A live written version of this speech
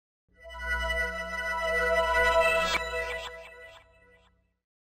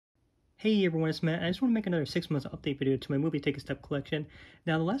Hey everyone, it's Matt. I just want to make another 6 months update video to my movie Take a Step collection.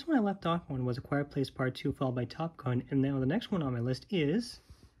 Now the last one I left off on was A Quiet Place Part 2 followed by Top Gun, and now the next one on my list is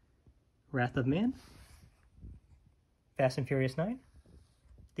Wrath of Man, Fast and Furious 9,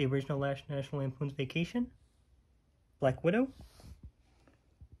 the original National Lampoon's Vacation, Black Widow,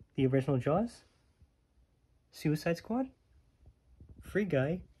 the original Jaws, Suicide Squad, Free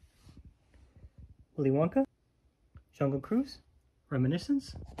Guy, Willy Wonka, Jungle Cruise,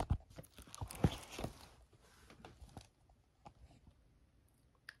 Reminiscence,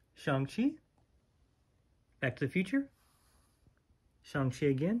 Shang-Chi, Back to the Future, Shang-Chi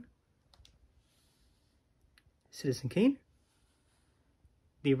again, Citizen Kane,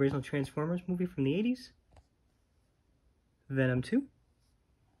 the original Transformers movie from the 80s, Venom 2,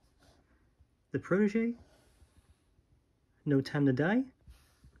 The Protege, No Time to Die,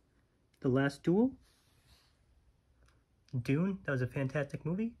 The Last Duel, Dune, that was a fantastic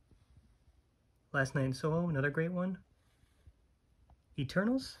movie, Last Night in Soho, another great one,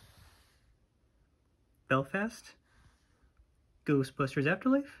 Eternals, Belfast, Ghostbusters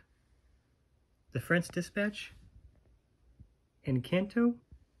Afterlife, The French Dispatch, Encanto,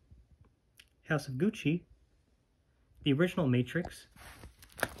 House of Gucci, the original Matrix,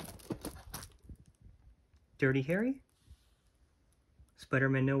 Dirty Harry,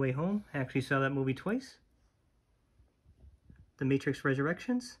 Spider-Man No Way Home, I actually saw that movie twice, The Matrix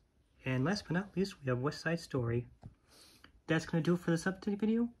Resurrections, and last but not least we have West Side Story. That's going to do it for this update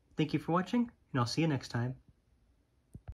video. Thank you for watching, and I'll see you next time.